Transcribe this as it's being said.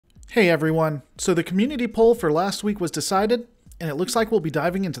Hey everyone, so the community poll for last week was decided, and it looks like we'll be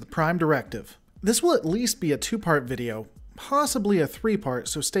diving into the Prime Directive. This will at least be a two-part video, possibly a three-part,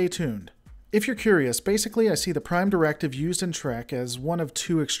 so stay tuned. If you're curious, basically I see the Prime Directive used in Trek as one of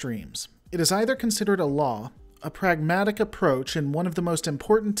two extremes. It is either considered a law, a pragmatic approach and one of the most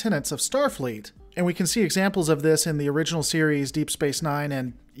important tenets of Starfleet, and we can see examples of this in the original series Deep Space Nine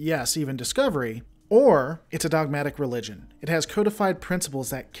and, yes, even Discovery, or it's a dogmatic religion. It has codified principles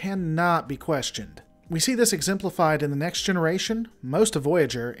that cannot be questioned. We see this exemplified in the Next Generation, most of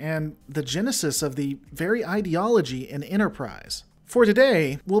Voyager, and the genesis of the very ideology in Enterprise. For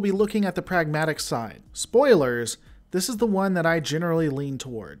today, we'll be looking at the pragmatic side. Spoilers, this is the one that I generally lean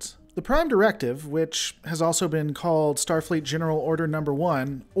towards. The Prime Directive, which has also been called Starfleet General Order No.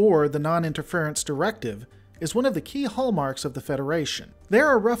 1 or the Non-Interference Directive, is one of the key hallmarks of the Federation. There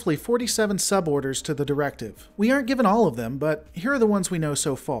are roughly 47 suborders to the directive. We aren't given all of them, but here are the ones we know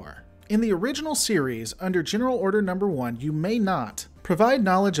so far. In the original series, under General Order No. 1, you may not provide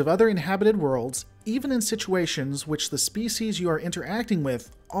knowledge of other inhabited worlds, even in situations which the species you are interacting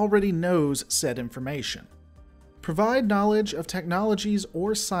with already knows said information. Provide knowledge of technologies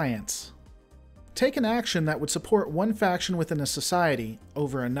or science. Take an action that would support one faction within a society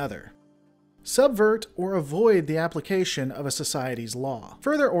over another. Subvert or avoid the application of a society's law.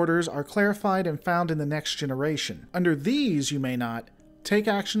 Further orders are clarified and found in the Next Generation. Under these, you may not take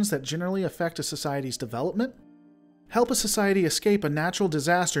actions that generally affect a society's development, help a society escape a natural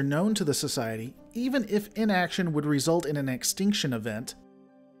disaster known to the society, even if inaction would result in an extinction event,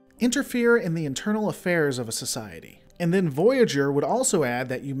 interfere in the internal affairs of a society. And then Voyager would also add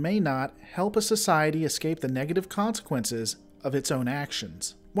that you may not help a society escape the negative consequences of its own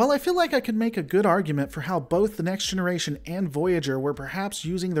actions. While I feel like I could make a good argument for how both the Next Generation and Voyager were perhaps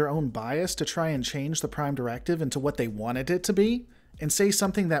using their own bias to try and change the Prime Directive into what they wanted it to be, and say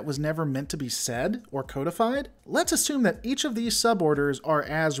something that was never meant to be said or codified, let's assume that each of these suborders are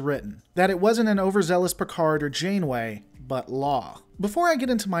as written, that it wasn't an overzealous Picard or Janeway, but law. Before I get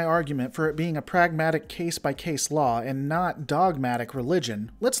into my argument for it being a pragmatic case-by-case law and not dogmatic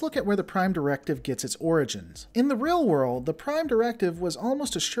religion, let's look at where the Prime Directive gets its origins. In the real world, the Prime Directive was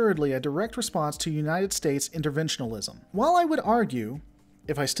almost assuredly a direct response to United States interventionism. While I would argue,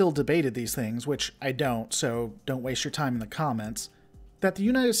 if I still debated these things, which I don't, so don't waste your time in the comments, that the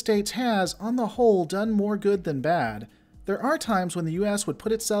United States has, on the whole, done more good than bad, there are times when the US would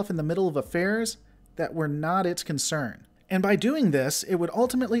put itself in the middle of affairs that were not its concern. And by doing this, it would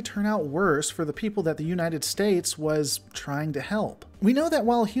ultimately turn out worse for the people that the United States was trying to help. We know that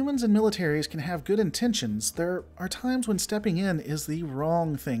while humans and militaries can have good intentions, there are times when stepping in is the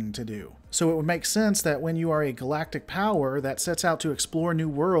wrong thing to do. So it would make sense that when you are a galactic power that sets out to explore new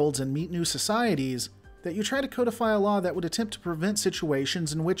worlds and meet new societies, that you try to codify a law that would attempt to prevent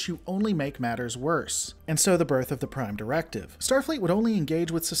situations in which you only make matters worse. And so the birth of the Prime Directive. Starfleet would only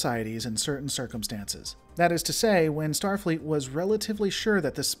engage with societies in certain circumstances. That is to say, when Starfleet was relatively sure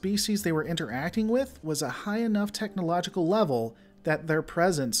that the species they were interacting with was a high enough technological level that their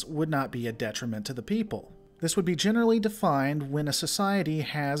presence would not be a detriment to the people. This would be generally defined when a society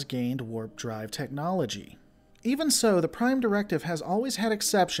has gained warp drive technology. Even so, the Prime Directive has always had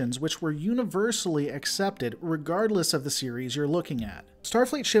exceptions which were universally accepted regardless of the series you're looking at.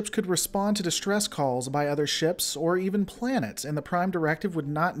 Starfleet ships could respond to distress calls by other ships or even planets, and the Prime Directive would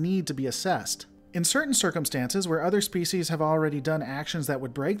not need to be assessed. In certain circumstances where other species have already done actions that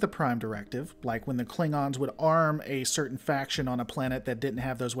would break the Prime Directive, like when the Klingons would arm a certain faction on a planet that didn't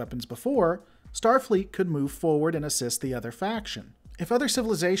have those weapons before, Starfleet could move forward and assist the other faction. If other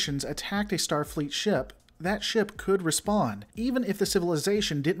civilizations attacked a Starfleet ship, that ship could respond, even if the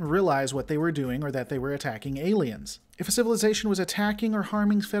civilization didn't realize what they were doing or that they were attacking aliens. If a civilization was attacking or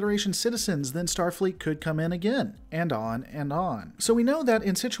harming Federation citizens, then Starfleet could come in again, and on and on. So we know that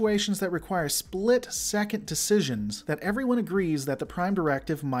in situations that require split-second decisions, that everyone agrees that the Prime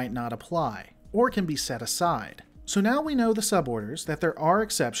Directive might not apply, or can be set aside. So now we know the suborders, that there are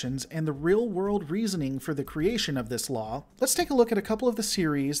exceptions, and the real-world reasoning for the creation of this law. Let's take a look at a couple of the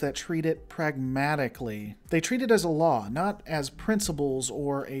series that treat it pragmatically. They treat it as a law, not as principles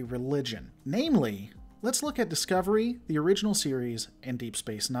or a religion. Namely, let's look at Discovery, the original series, and Deep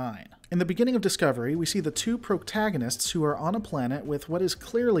Space Nine. In the beginning of Discovery, we see the two protagonists who are on a planet with what is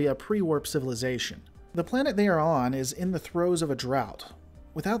clearly a pre-warp civilization. The planet they are on is in the throes of a drought.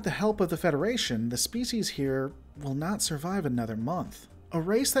 Without the help of the Federation, the species here will not survive another month. A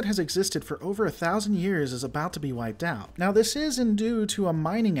race that has existed for over 1,000 years is about to be wiped out. Now this is due to a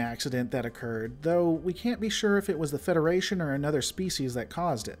mining accident that occurred, though we can't be sure if it was the Federation or another species that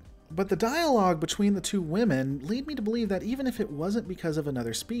caused it. But the dialogue between the two women lead me to believe that even if it wasn't because of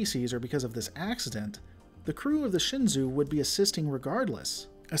another species or because of this accident, the crew of the Shinzu would be assisting regardless.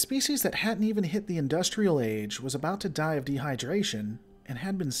 A species that hadn't even hit the industrial age was about to die of dehydration and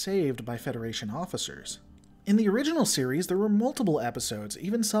had been saved by Federation officers. In the original series, there were multiple episodes,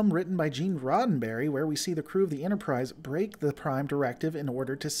 even some written by Gene Roddenberry, where we see the crew of the Enterprise break the Prime Directive in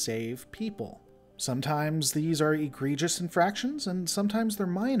order to save people. Sometimes these are egregious infractions, and sometimes they're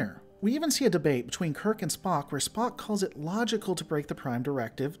minor. We even see a debate between Kirk and Spock where Spock calls it logical to break the Prime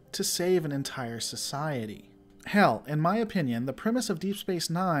Directive to save an entire society. Hell, in my opinion, the premise of Deep Space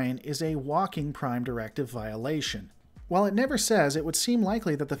Nine is a walking Prime Directive violation. While it never says, it would seem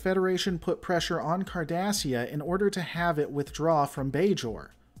likely that the Federation put pressure on Cardassia in order to have it withdraw from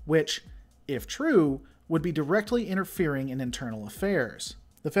Bajor, which, if true, would be directly interfering in internal affairs.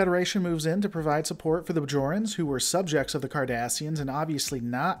 The Federation moves in to provide support for the Bajorans, who were subjects of the Cardassians and obviously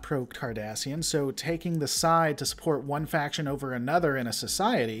not pro-Cardassian, so taking the side to support one faction over another in a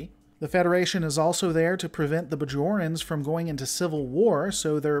society. The Federation is also there to prevent the Bajorans from going into civil war,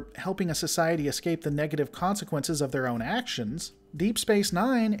 so they're helping a society escape the negative consequences of their own actions. Deep Space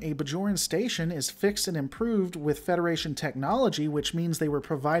Nine, a Bajoran station, is fixed and improved with Federation technology, which means they were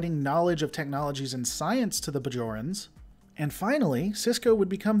providing knowledge of technologies and science to the Bajorans. And finally, Sisko would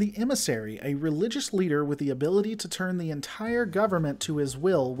become the emissary, a religious leader with the ability to turn the entire government to his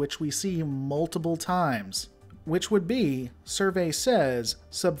will, which we see multiple times. Which would be, survey says,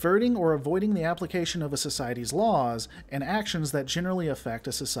 subverting or avoiding the application of a society's laws and actions that generally affect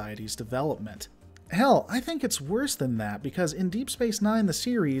a society's development. Hell, I think it's worse than that, because in Deep Space Nine, the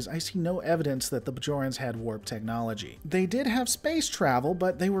series, I see no evidence that the Bajorans had warp technology. They did have space travel,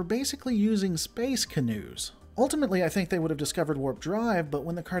 but they were basically using space canoes. Ultimately, I think they would have discovered warp drive, but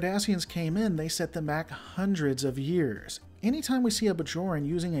when the Cardassians came in, they set them back hundreds of years. Anytime we see a Bajoran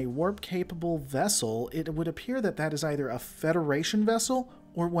using a warp-capable vessel, it would appear that that is either a Federation vessel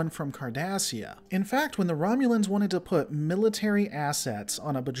or one from Cardassia. In fact, when the Romulans wanted to put military assets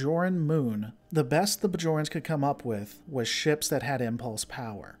on a Bajoran moon, the best the Bajorans could come up with was ships that had impulse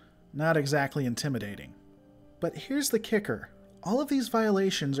power. Not exactly intimidating. But here's the kicker. All of these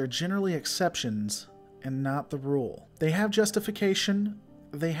violations are generally exceptions and not the rule. They have justification,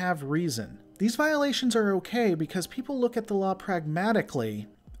 they have reason. These violations are okay because people look at the law pragmatically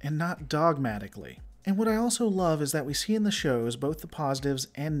and not dogmatically. And what I also love is that we see in the shows both the positives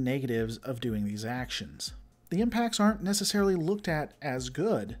and negatives of doing these actions. The impacts aren't necessarily looked at as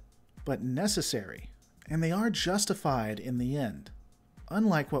good, but necessary, and they are justified in the end,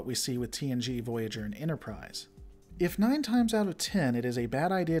 unlike what we see with TNG, Voyager, and Enterprise. If 9 times out of 10 it is a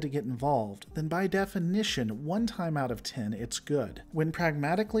bad idea to get involved, then by definition 1 time out of 10 it's good. When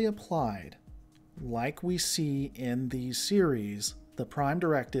pragmatically applied, like we see in the series, the Prime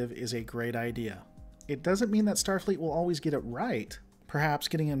Directive is a great idea. It doesn't mean that Starfleet will always get it right, perhaps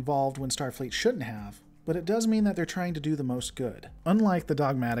getting involved when Starfleet shouldn't have, but it does mean that they're trying to do the most good, unlike the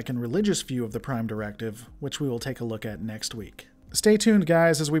dogmatic and religious view of the Prime Directive, which we will take a look at next week. Stay tuned,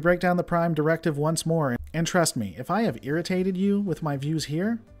 guys, as we break down the Prime Directive once more, and trust me, if I have irritated you with my views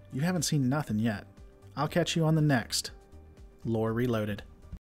here, you haven't seen nothing yet. I'll catch you on the next Lore Reloaded.